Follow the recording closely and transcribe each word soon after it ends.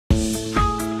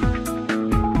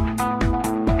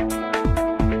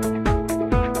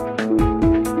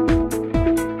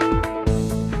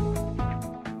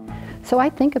So I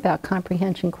think about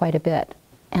comprehension quite a bit,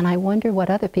 and I wonder what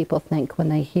other people think when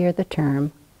they hear the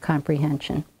term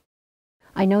comprehension.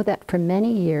 I know that for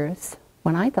many years,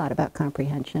 when I thought about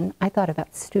comprehension, I thought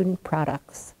about student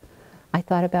products. I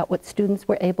thought about what students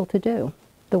were able to do,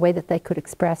 the way that they could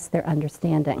express their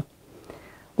understanding.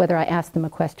 Whether I asked them a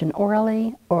question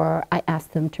orally or I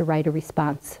asked them to write a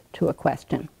response to a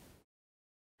question.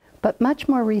 But much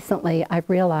more recently, I've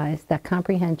realized that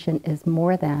comprehension is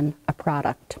more than a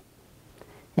product.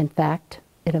 In fact,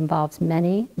 it involves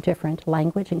many different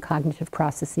language and cognitive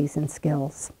processes and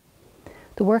skills.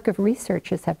 The work of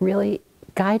researchers have really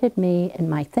guided me in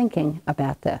my thinking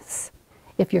about this.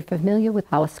 If you're familiar with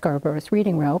Hollis Scarborough's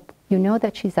reading rope, you know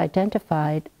that she's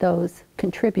identified those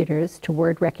contributors to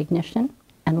word recognition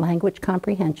and language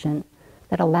comprehension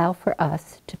that allow for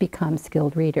us to become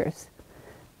skilled readers,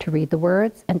 to read the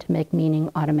words and to make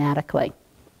meaning automatically.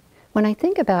 When I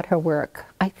think about her work,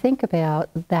 I think about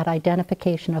that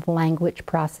identification of language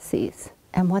processes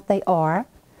and what they are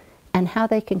and how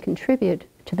they can contribute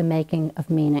to the making of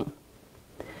meaning.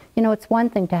 You know, it's one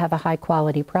thing to have a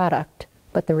high-quality product,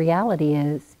 but the reality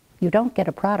is you don't get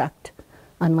a product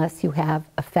unless you have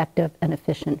effective and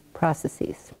efficient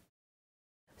processes.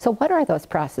 So what are those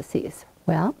processes?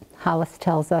 Well, Hollis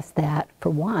tells us that, for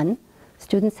one,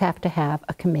 students have to have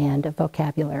a command of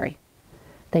vocabulary.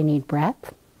 They need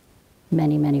breadth,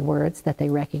 many, many words that they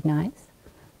recognize.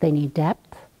 They need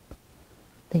depth.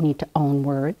 They need to own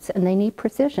words, and they need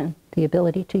precision, the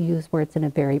ability to use words in a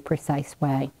very precise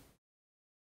way.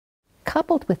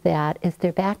 Coupled with that is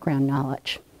their background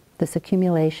knowledge, this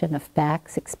accumulation of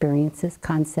facts, experiences,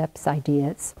 concepts,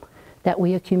 ideas that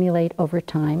we accumulate over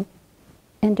time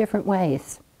in different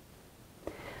ways.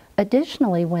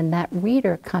 Additionally, when that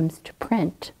reader comes to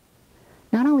print,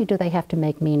 not only do they have to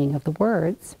make meaning of the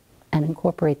words and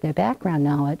incorporate their background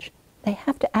knowledge, they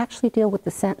have to actually deal with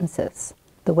the sentences,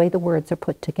 the way the words are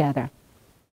put together.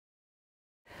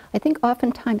 I think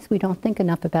oftentimes we don't think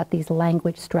enough about these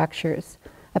language structures,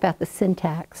 about the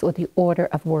syntax or the order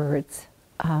of words,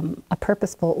 a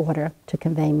purposeful order to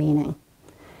convey meaning.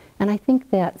 And I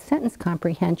think that sentence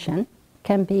comprehension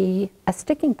can be a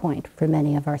sticking point for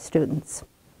many of our students.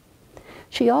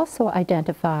 She also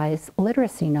identifies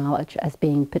literacy knowledge as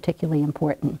being particularly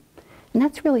important. And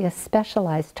that's really a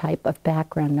specialized type of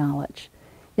background knowledge.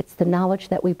 It's the knowledge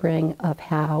that we bring of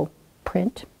how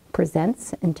print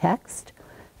presents in text,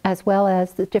 as well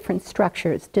as the different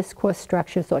structures, discourse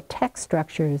structures or text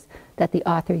structures that the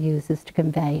author uses to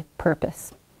convey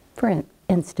purpose. For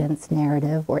instance,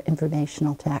 narrative or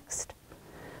informational text.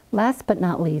 Last but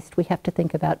not least, we have to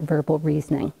think about verbal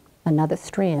reasoning, another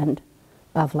strand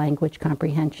of language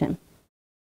comprehension.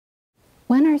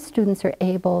 When our students are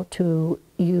able to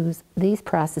use these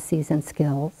processes and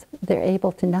skills, they're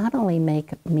able to not only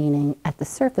make meaning at the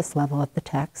surface level of the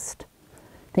text,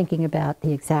 thinking about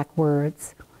the exact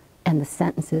words and the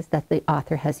sentences that the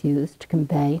author has used to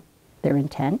convey their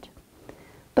intent,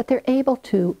 but they're able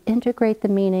to integrate the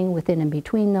meaning within and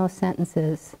between those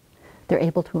sentences. They're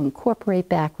able to incorporate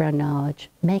background knowledge,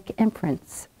 make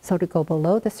inference, so to go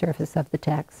below the surface of the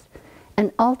text,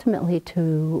 and ultimately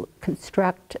to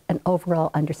construct an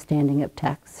overall understanding of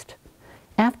text.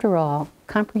 After all,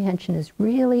 comprehension is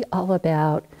really all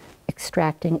about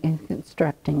extracting and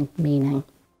constructing meaning.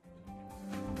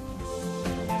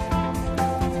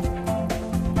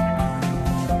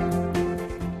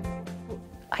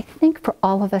 I think for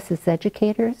all of us as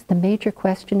educators, the major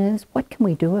question is, what can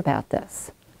we do about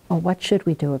this? Or what should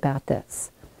we do about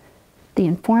this? The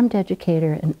informed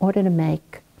educator, in order to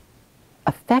make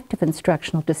effective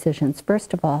instructional decisions,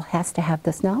 first of all, has to have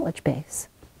this knowledge base.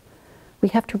 We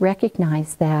have to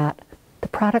recognize that the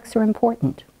products are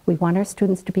important. We want our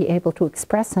students to be able to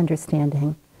express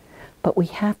understanding, but we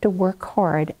have to work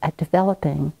hard at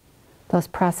developing those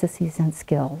processes and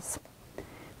skills.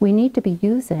 We need to be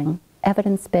using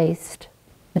evidence-based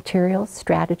materials,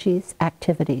 strategies,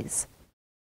 activities.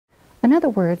 In other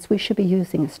words, we should be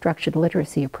using a structured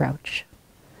literacy approach,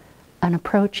 an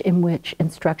approach in which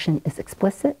instruction is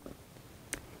explicit,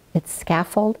 it's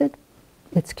scaffolded,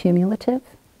 it's cumulative,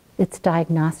 it's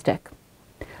diagnostic.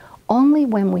 Only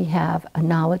when we have a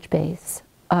knowledge base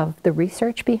of the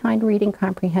research behind reading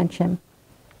comprehension,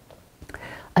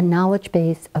 a knowledge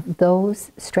base of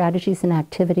those strategies and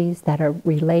activities that are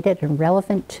related and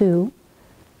relevant to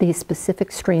these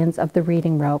specific strands of the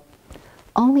reading rope,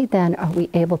 only then are we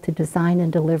able to design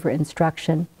and deliver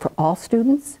instruction for all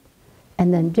students,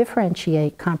 and then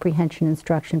differentiate comprehension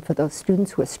instruction for those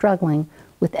students who are struggling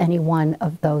with any one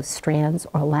of those strands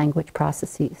or language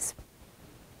processes.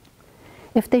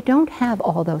 If they don't have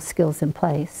all those skills in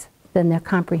place, then their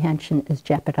comprehension is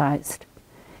jeopardized.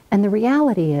 And the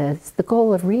reality is, the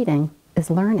goal of reading is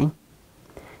learning.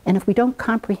 And if we don't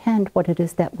comprehend what it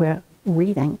is that we're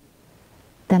reading,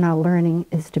 then our learning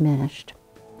is diminished.